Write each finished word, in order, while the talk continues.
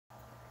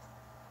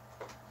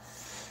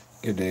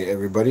Good day,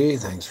 everybody.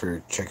 Thanks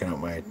for checking out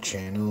my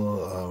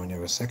channel when you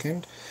have a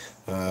second.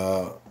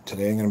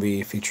 Today I'm going to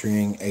be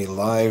featuring a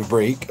live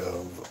break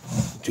of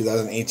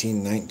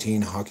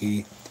 2018-19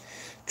 hockey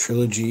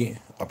Trilogy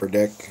Upper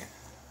Deck.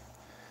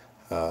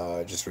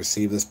 I just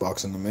received this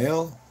box in the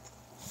mail.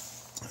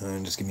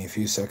 And just give me a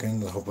few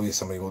seconds. Hopefully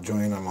somebody will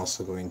join. I'm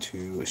also going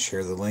to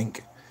share the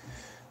link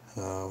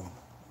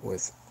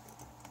with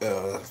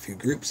a few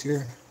groups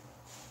here.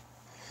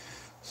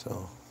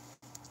 So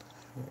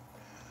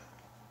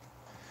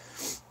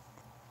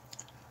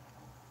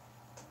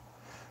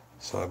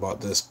I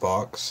bought this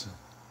box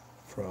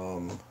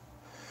from an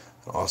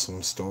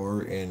awesome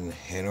store in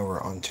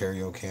Hanover,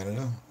 Ontario,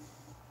 Canada.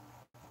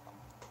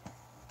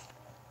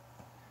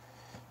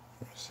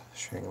 Just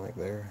sharing right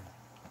there.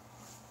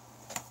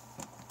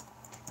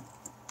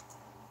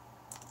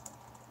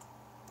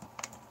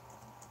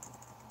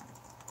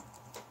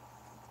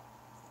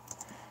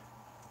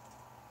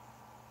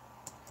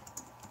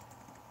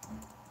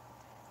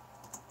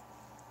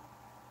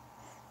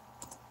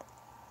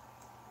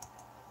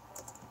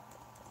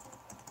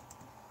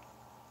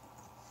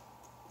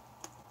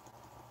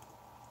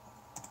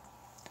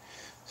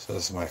 So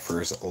this is my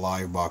first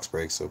live box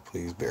break, so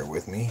please bear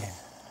with me.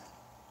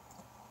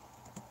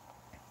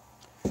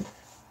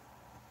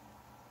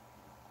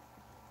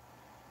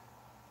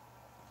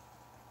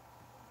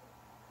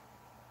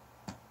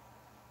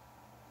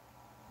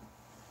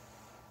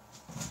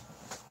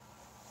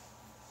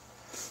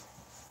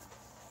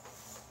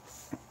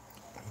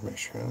 Make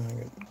sure I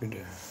get a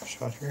good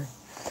shot here.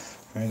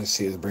 Alright, let's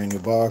see, it's a brand new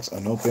box,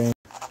 unopened.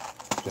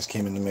 Just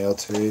came in the mail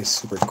today,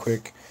 super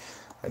quick.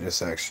 I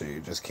just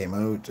came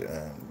out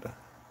and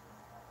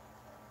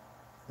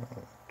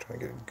try to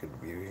get a good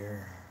view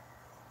here.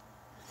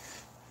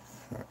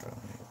 All right.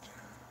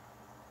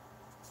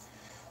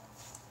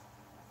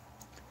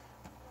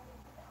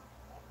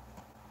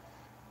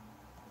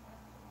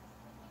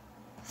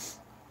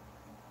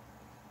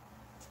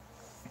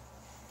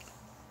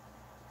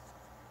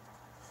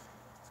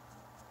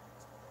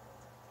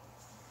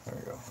 There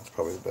we go. That's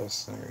probably the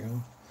best. There we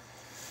go.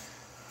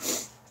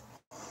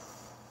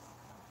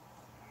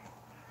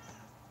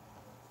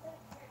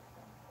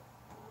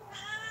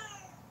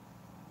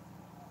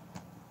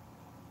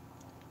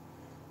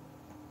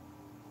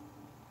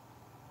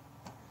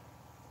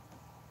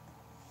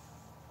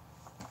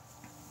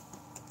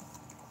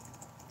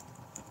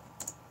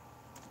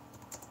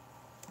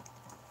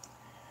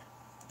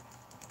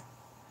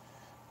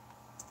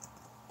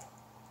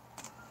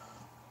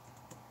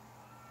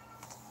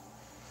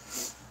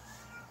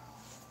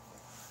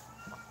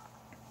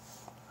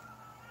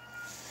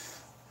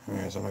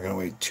 Alright, so I'm not going to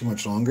wait too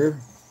much longer.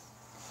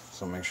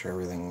 So make sure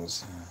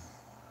everything's...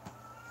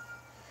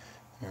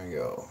 There we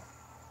go.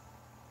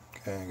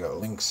 Okay, I got a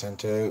link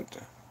sent out.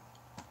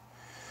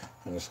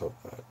 I just hope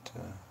that...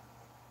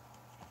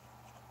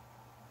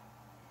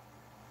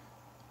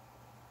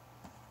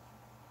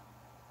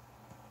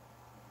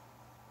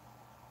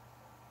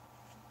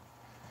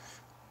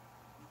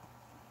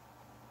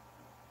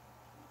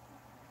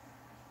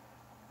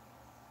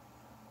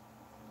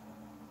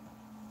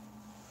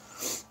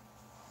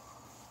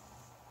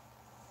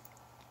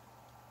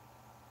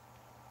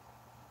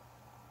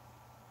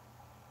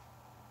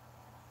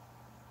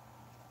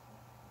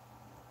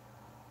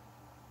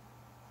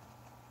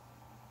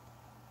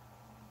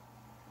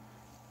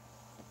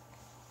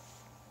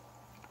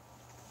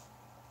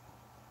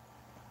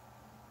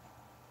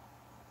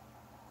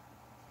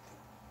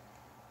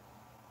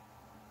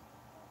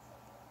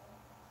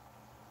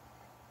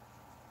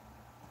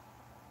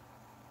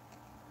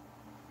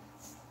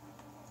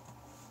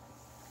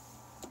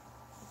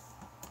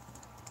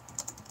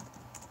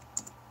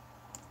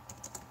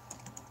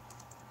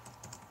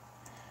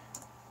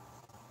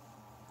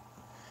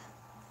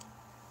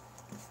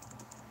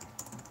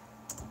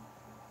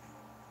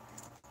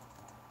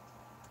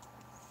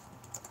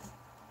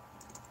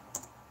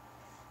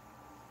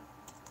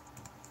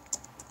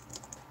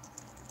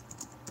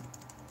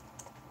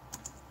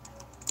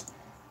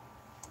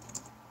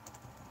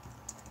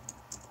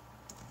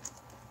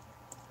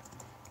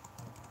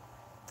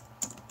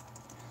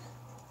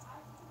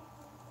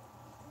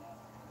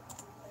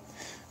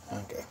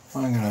 Okay,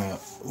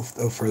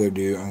 without further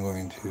ado, I'm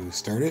going to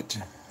start it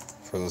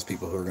for those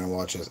people who are going to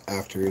watch us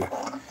after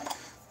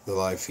the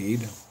live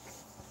feed.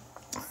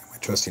 My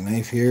trusty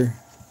knife here.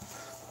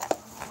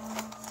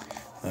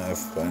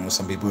 If I know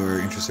some people who are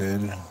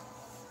interested. And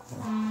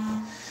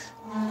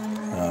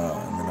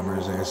the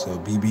numbers there, so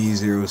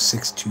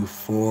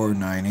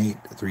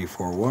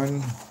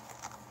BB0624983341.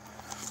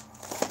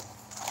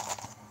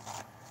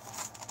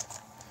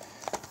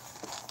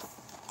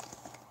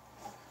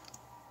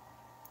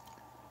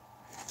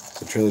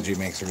 So Trilogy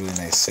makes a really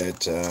nice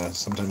set.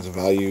 Sometimes the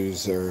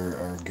values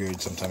are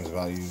good, sometimes the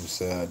values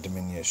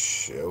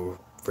diminish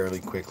fairly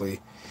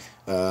quickly.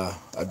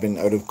 I've been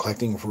out of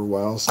collecting for a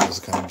while, so I was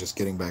kind of just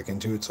getting back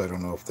into it, so I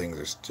don't know if things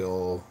are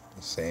still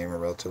the same or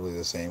relatively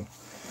the same.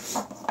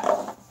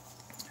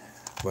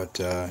 But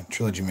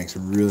Trilogy makes a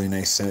really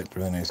nice set,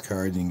 really nice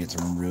cards. You can get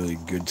some really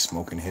good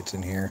smoking hits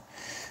in here.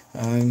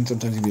 And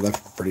sometimes you'd be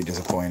left pretty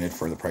disappointed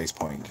for the price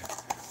point.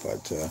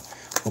 But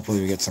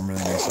hopefully we get some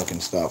really nice looking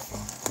stuff.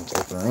 Let's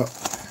open her up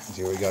and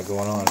see what we got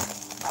going on.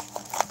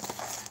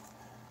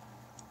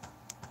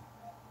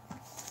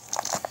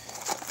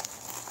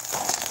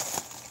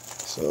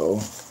 So,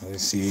 as you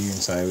see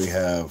inside we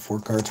have 4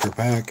 cards per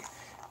pack,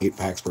 8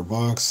 packs per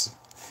box,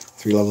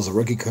 3 levels of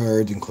rookie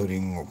cards,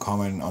 including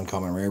common,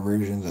 uncommon, rare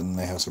versions, and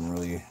they have some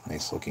really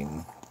nice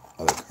looking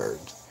other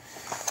cards.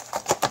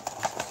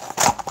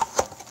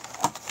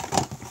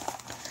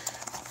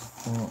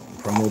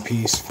 Promo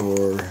piece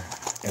for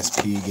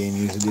SP Game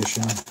Use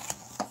Edition.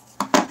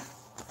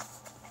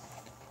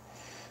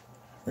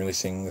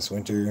 Releasing this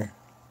winter.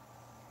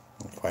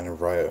 Find a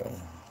variety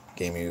of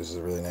Game Use is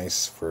really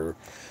nice for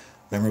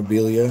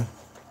memorabilia.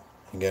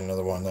 Again,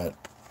 another one that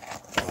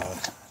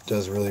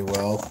does really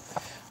well.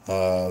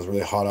 It's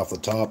really hot off the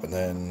top and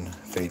then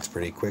fades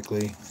pretty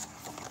quickly.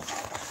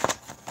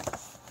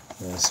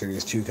 And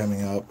Series 2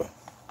 coming up.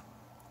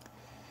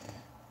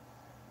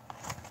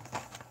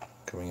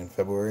 Coming in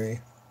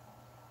February.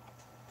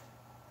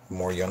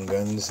 More Young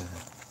Guns.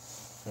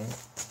 Right.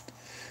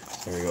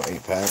 There we go,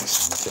 8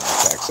 packs. Let's get the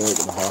packs out, get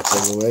the box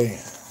out of the way.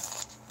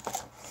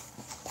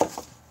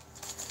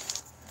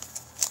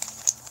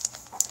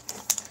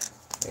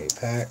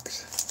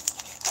 Packs,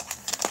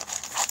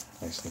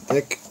 nice and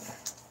thick.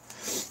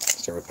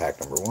 Start with pack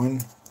number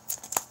 1.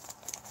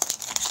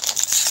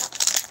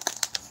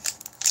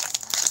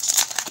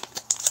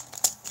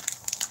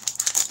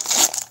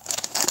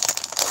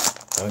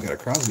 Oh, I got a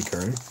Crosby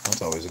card.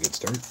 That's always a good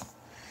start.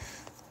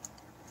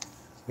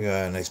 We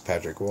got a nice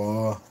Patrick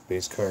Waugh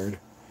base card.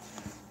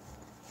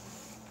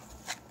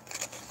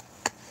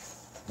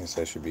 I guess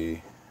I should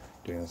be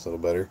doing this a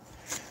little better.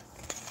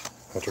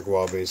 Patrick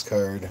Waugh base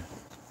card.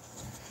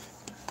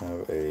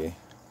 Have a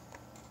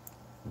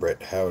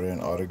Brett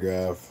Howden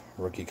autograph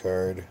rookie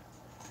card,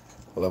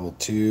 level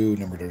 2,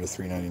 numbered to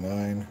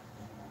 399.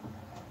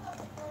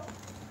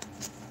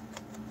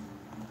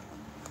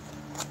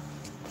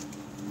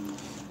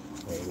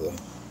 There's the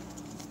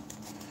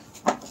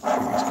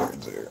previous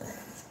cards there.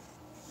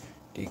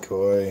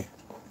 Decoy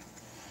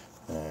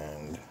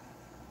and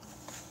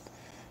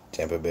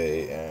Tampa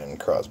Bay and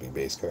Crosby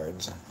base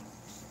cards.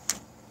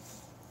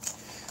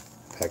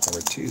 Pack number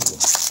 2.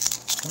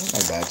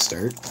 Not a bad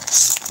start.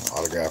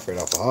 Autograph right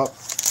off the hop.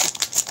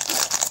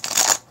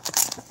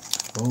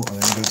 Oh, and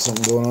then we got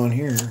something going on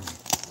here.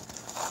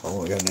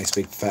 Oh, we got a nice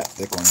big fat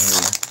thick one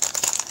here.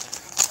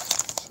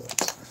 So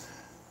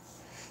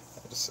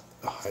I just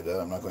hide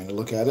that. I'm not going to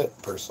look at it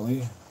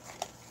personally.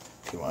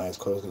 Keep my eyes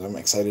closed because I'm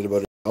excited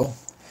about it all.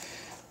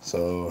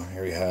 So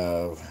here we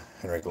have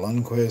Henrik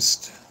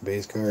Lundqvist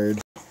base card,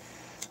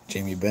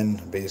 Jamie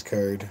Benn base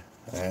card,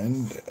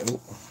 and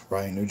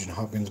Ryan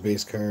Nugent-Hopkins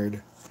base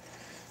card.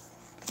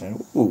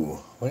 And ooh,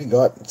 what do you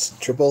got? It's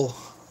triple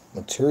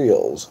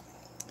materials,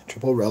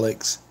 triple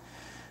relics.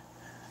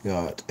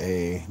 Got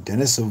a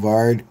Dennis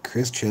Savard,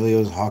 Chris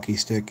Chelios hockey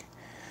stick,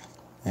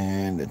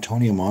 and a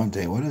Tony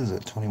Amonte. What is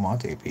it? Tony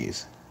Amonte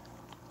piece.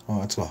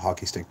 Oh, it's a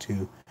hockey stick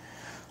too.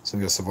 So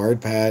we got a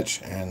Savard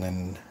patch and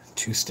then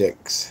 2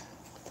 sticks.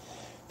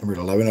 Numbered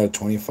 11 out of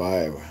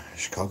 25.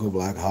 Chicago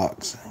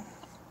Blackhawks.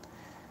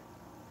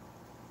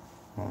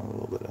 Oh, a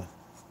little bit of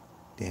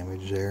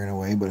damage there in a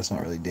way, but it's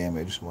not really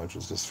damage so much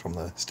as just from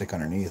the stick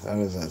underneath. That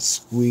is a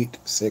sweet,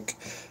 sick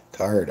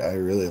card. I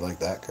really like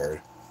that card.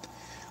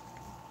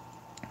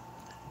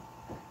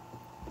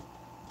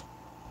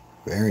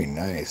 Very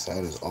nice.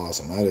 That is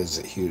awesome. That is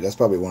huge. That's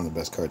probably one of the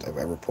best cards I've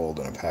ever pulled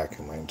in a pack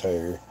in my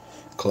entire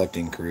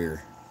collecting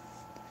career.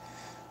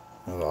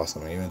 That was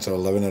awesome. Even so,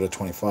 11 out of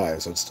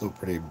 25, so it's still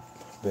pretty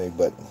big,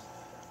 but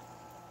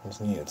it's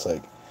neat. It's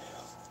like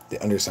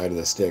the underside of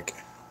the stick.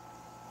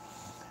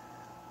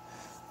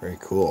 Very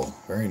cool.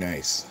 Very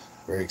nice.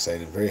 Very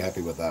excited. Very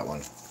happy with that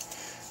one.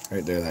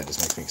 Right there, that just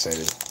makes me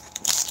excited.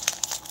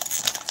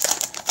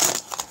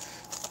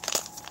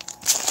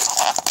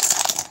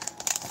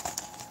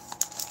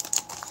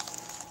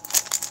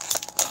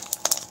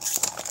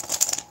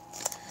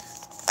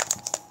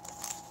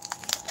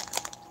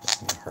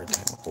 A hard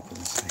time opening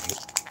this thing.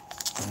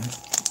 Alright.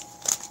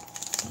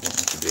 Don't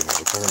have to dig out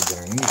the cards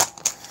underneath.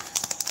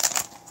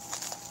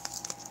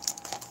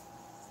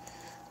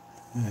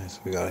 So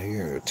we got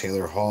here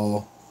Taylor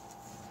Hall,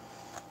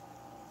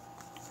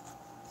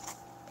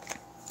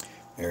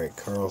 Erik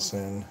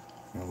Karlsson.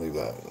 I'll leave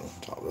that on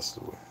top. This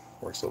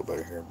works a little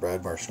better here.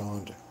 Brad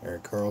Marchand,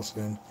 Erik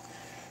Karlsson,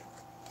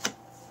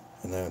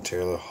 and then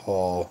Taylor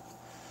Hall.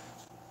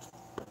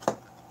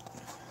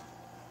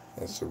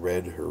 That's the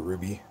red or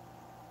ruby,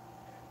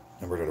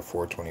 numbered at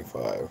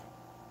 425.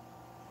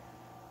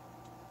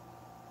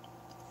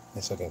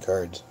 Nice looking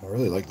cards. I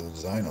really like the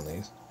design on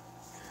these.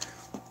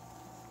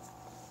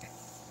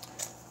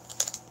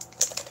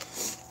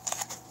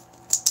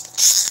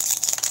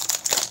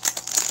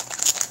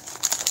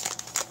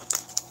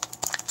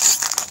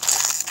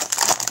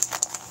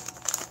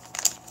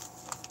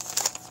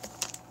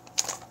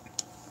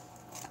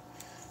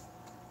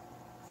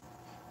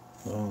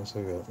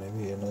 else I got?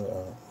 Maybe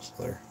another. It's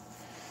there.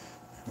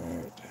 All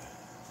right.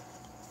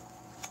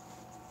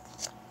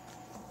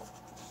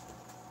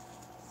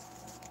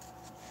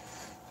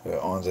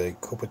 Anze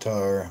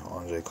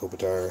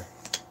Kopitar,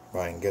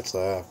 Ryan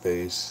Getzlaff,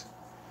 base,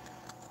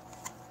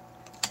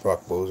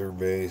 Brock Boser,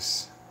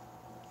 base,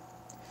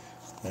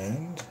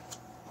 and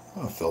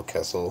Phil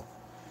Kessel.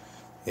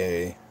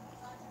 Yay.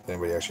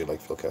 Anybody actually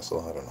like Phil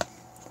Kessel? I don't know.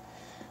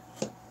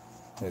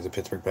 There's the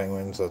Pittsburgh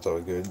Penguins, that's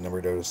always good.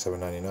 Numbered out of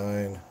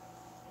 799.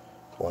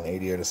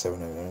 180 out of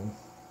 799.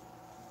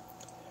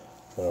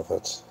 I don't know if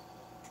that's...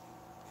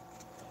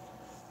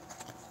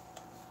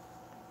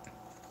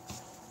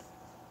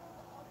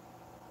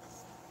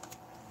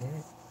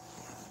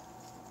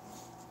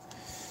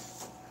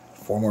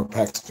 Four more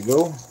packs to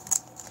go.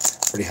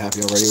 Pretty happy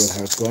already with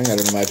how it's going. I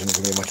don't imagine it's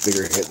going to be a much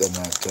bigger hit than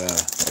that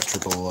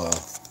triple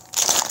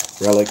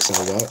relics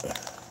I got.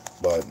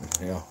 But,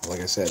 you know,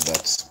 like I said,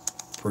 that's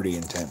pretty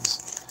intense.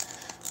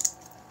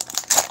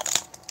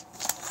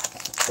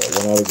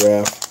 Got one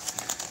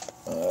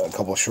autograph, a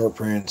couple short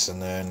prints,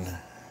 and then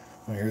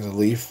here's a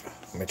Leaf,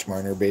 Mitch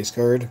Marner base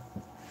card.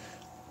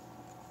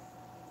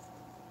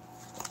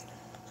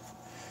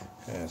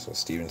 Yeah, so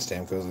Steven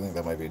Stamkos, I think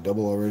that might be a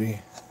double already.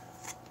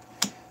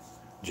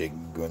 Jake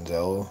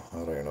Gonzalo, I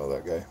don't even know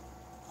that guy.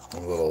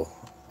 I'm a little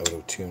out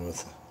of tune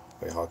with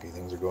the way hockey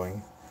things are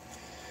going.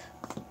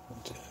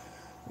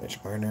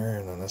 Mitch Marner,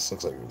 and then this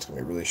looks like it's going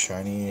to be really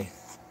shiny.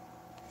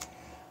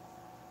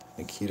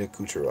 Nikita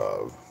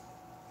Kucherov.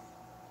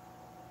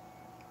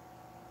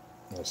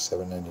 That's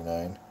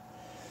 $7.99.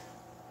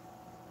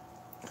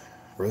 I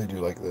really do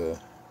like the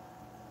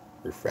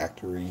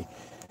refractory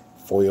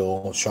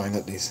foil shine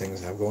that these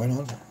things have going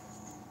on.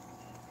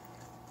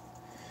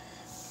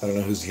 I don't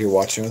know who's here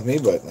watching with me,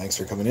 but thanks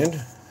for coming in.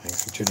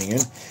 Thanks for tuning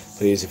in.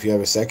 Please, if you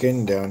have a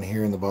second, down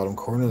here in the bottom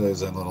corner,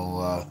 there's a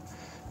little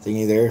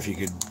thingy there. If you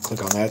could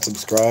click on that,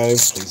 subscribe.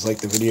 Please like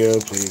the video.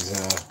 Please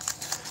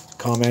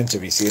comment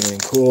if you see anything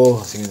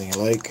cool, see anything you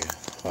like.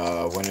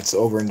 When it's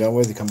over and done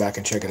with, you come back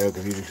and check it out.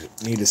 If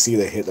you need to see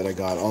the hit that I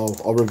got,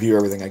 I'll review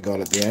everything I got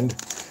at the end.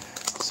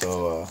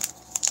 So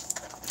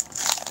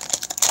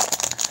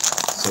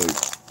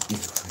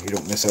you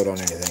don't miss out on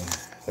anything.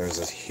 There's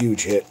a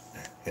huge hit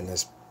in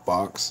this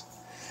box.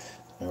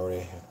 I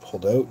already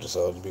pulled out,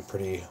 so it'd be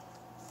pretty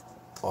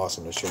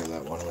awesome to share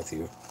that one with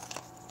you.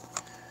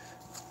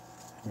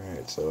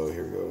 Alright, so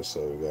here we go.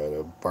 So we got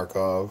a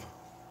Barkov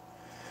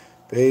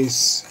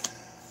base,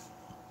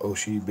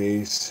 Oshie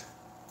base,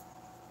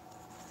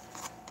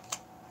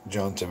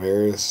 John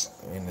Tavares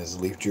in his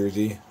Leaf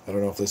jersey. I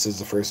don't know if this is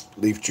the first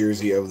Leaf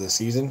jersey of the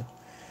season.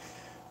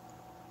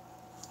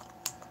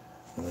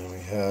 And then we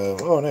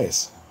have, oh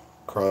nice,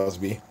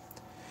 Crosby,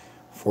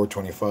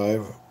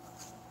 425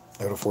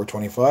 out of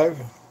 425.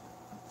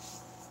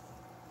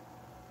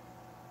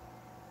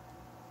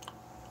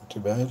 Not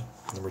too bad.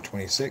 Number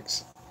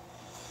 26.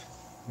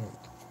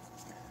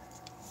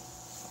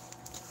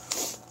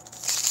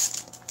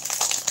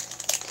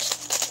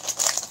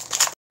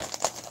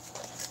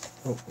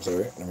 Oh,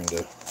 sorry, I mean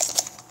to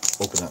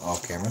open that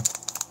off camera.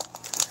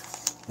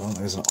 Well,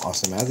 there's an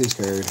Austin Matthews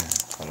card.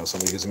 I know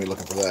somebody who's going to be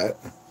looking for that.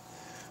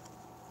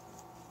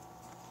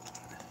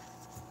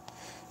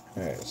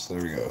 Alright, so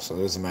there we go. So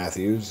there's the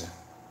Matthews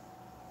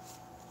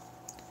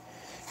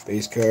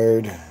base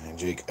card, and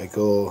Jack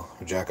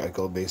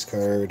Eichel base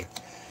card,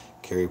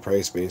 Carey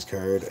Price base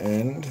card,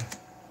 and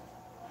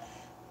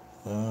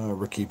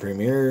rookie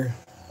premier.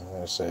 I'm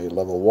going to say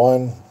level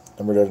 1,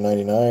 numbered out of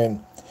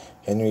 99,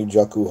 Henry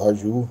Joki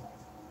Harju.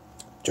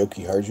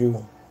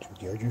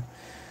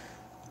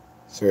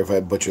 Sorry if I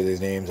butcher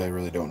these names, I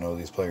really don't know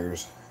these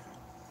players.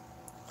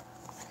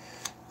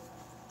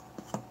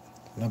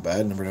 Not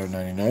bad, numbered out of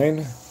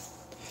 99.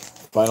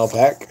 Final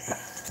pack.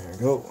 There we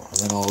go. And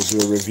then I'll do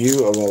a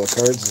review of all the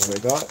cards that I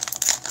got,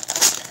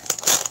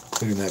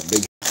 including that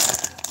big.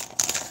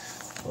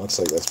 Looks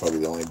like that's probably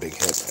the only big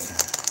hit.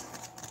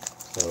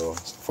 So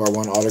far,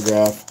 one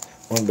autograph,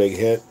 one big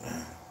hit,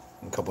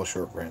 and a couple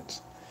short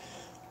prints.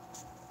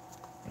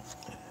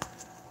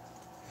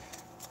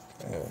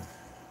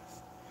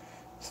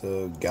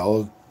 So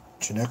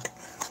Galchenyuk,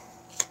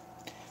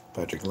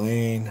 Patrick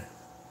Lane.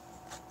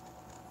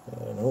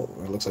 No,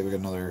 it looks like we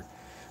got another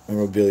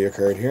memorabilia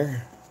card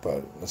here,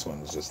 but this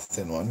one's just a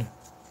thin one.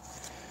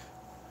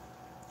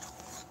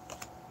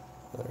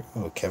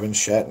 Oh, Kevin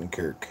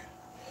Shattenkirk.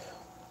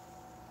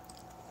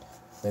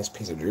 Nice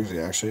piece of jersey,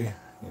 actually. You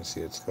can see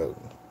it's got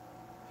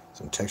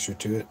some texture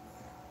to it.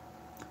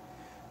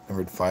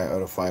 Numbered 5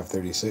 out of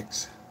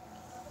 536.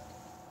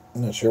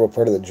 I'm not sure what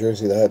part of the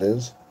jersey that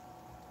is.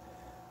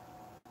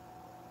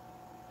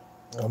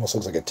 It almost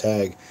looks like a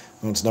tag.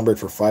 Well, it's numbered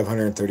for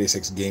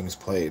 536 games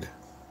played.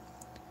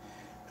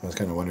 I was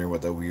kind of wondering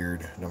what the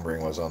weird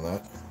numbering was on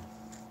that.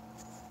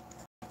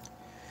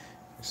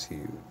 Let's see.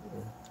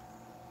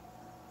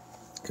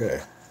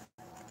 Okay.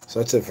 So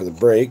that's it for the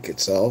break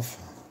itself.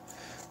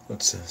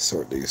 Let's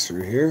sort these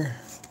through here.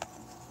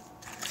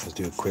 Let's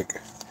do a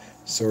quick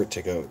sort,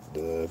 take out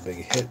the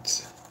big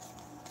hits.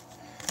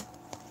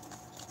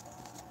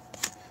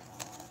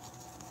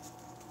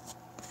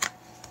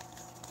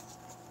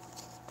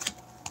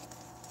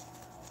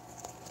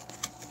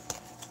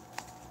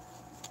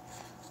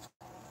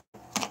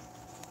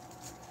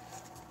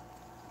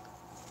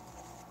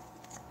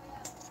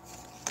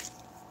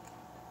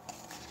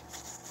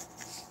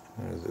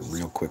 There's a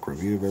real quick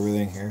review of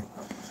everything here.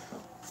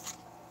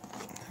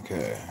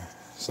 Okay,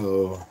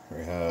 so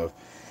we have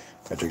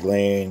Patrick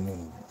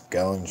Lane,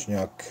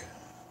 Galchenyuk,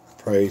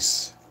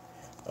 Price,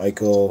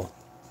 Eichel,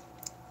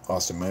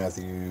 Austin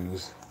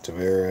Matthews,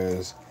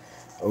 Tavares,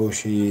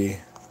 Oshie,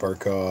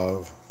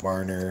 Barkov,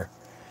 Marner,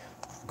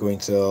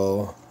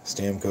 Guentzel,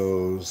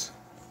 Stamkos,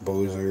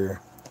 Bozer,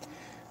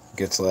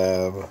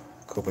 Getzlab,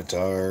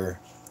 Kopitar,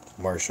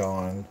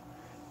 Marchand,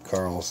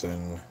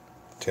 Carlson,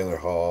 Taylor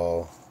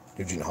Hall,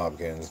 Nugent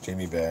Hopkins,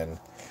 Jamie Benn,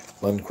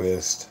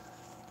 Lundqvist,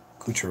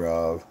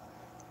 Kucherov,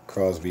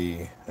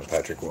 Crosby, and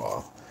Patrick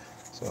Waugh.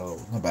 So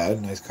not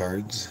bad, nice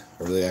cards.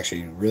 I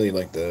really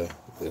like the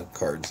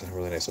cards.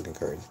 Really nice looking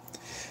cards.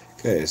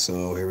 Okay,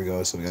 so here we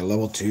go. So we got a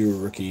level 2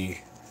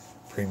 rookie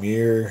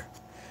premier,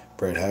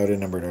 Brett Howden,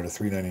 numbered out of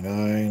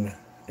 399,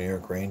 New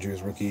York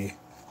Rangers rookie.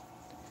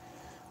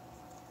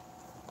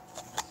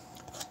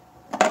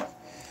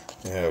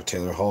 We have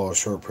Taylor Hall,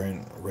 short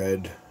print,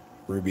 red,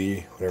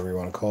 ruby, whatever you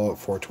want to call it,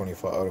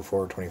 425 out of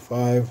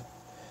 425.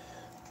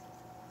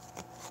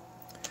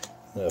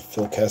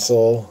 Phil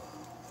Kessel,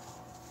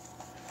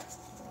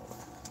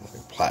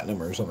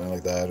 platinum or something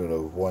like that, out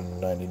of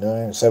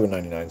 199,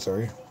 799,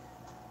 sorry.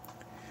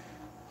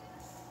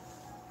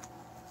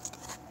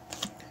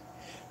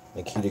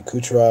 Nikita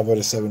Kucherov out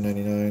of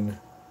 799.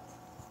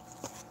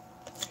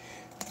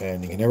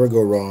 And you can never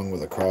go wrong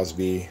with a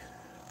Crosby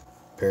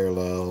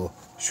parallel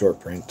short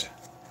print.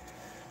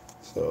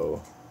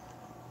 So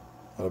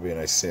that'll be a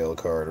nice sale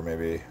card, or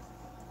maybe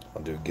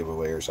I'll do a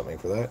giveaway or something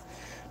for that.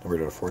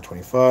 Numbered out of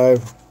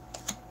 425.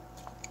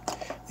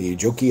 The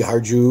Joki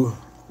Harju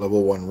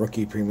level 1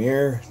 rookie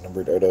premier,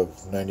 numbered out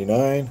of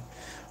 99.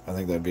 I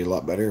think that'd be a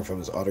lot better if it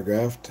was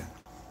autographed.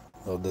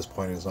 Well, at this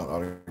point it's not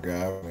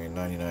autographed. I mean,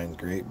 99 is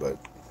great, but...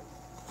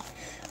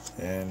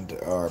 And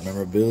our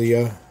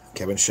memorabilia,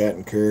 Kevin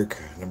Shattenkirk,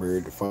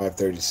 numbered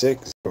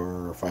 536,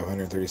 or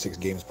 536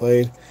 games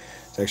played.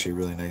 It's actually a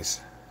really nice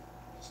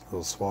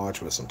little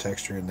swatch with some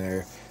texture in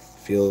there.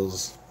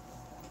 Feels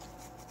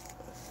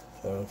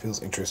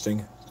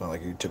interesting. It's not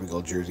like your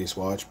typical jersey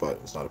swatch, but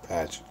it's not a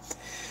patch.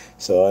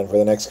 So, and for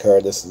the next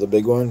card, this is a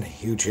big one,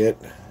 huge hit,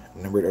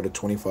 numbered out of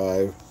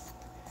 25.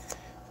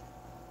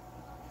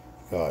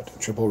 Got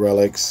triple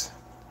relics,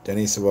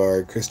 Denny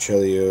Savard, Chris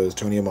Chelios,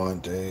 Tony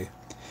Amonte,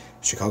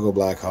 Chicago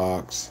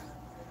Blackhawks.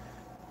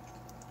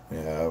 We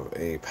have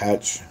a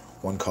patch,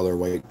 one color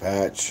white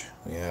patch.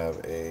 We have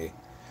a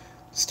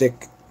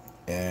stick,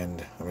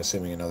 and I'm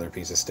assuming another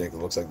piece of stick. It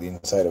looks like the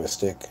inside of a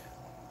stick.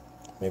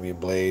 Maybe a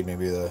blade,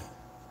 maybe the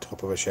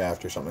top of a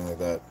shaft or something like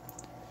that.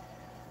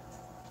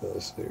 So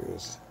this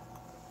is,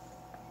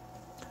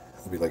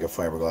 it'll be like a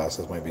fiberglass.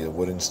 This might be the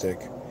wooden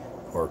stick,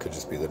 or it could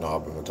just be the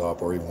knob on the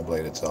top, or even the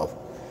blade itself.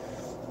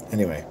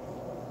 Anyway,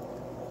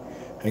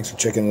 thanks for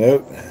checking it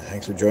out.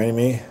 Thanks for joining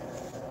me.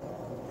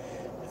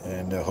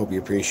 And I hope you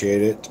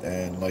appreciate it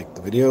and like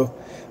the video.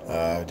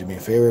 Do me a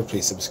favor,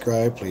 please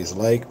subscribe, please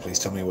like, please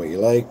tell me what you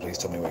like, please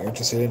tell me what you're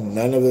interested in.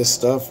 None of this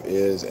stuff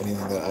is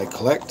anything that I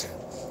collect.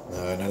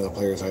 None of the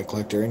players I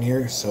collect are in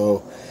here,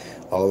 so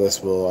all of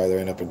this will either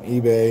end up in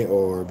eBay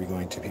or be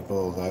going to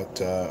people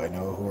that I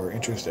know who are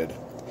interested.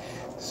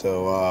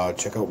 So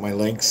check out my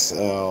links.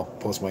 I'll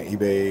post my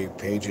eBay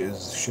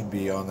pages, should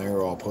be on there,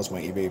 or I'll post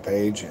my eBay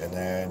page, and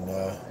then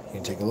you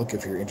can take a look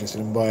if you're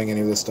interested in buying any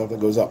of this stuff that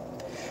goes up.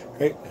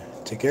 Right?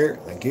 Take care,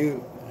 thank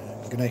you,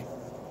 and good night.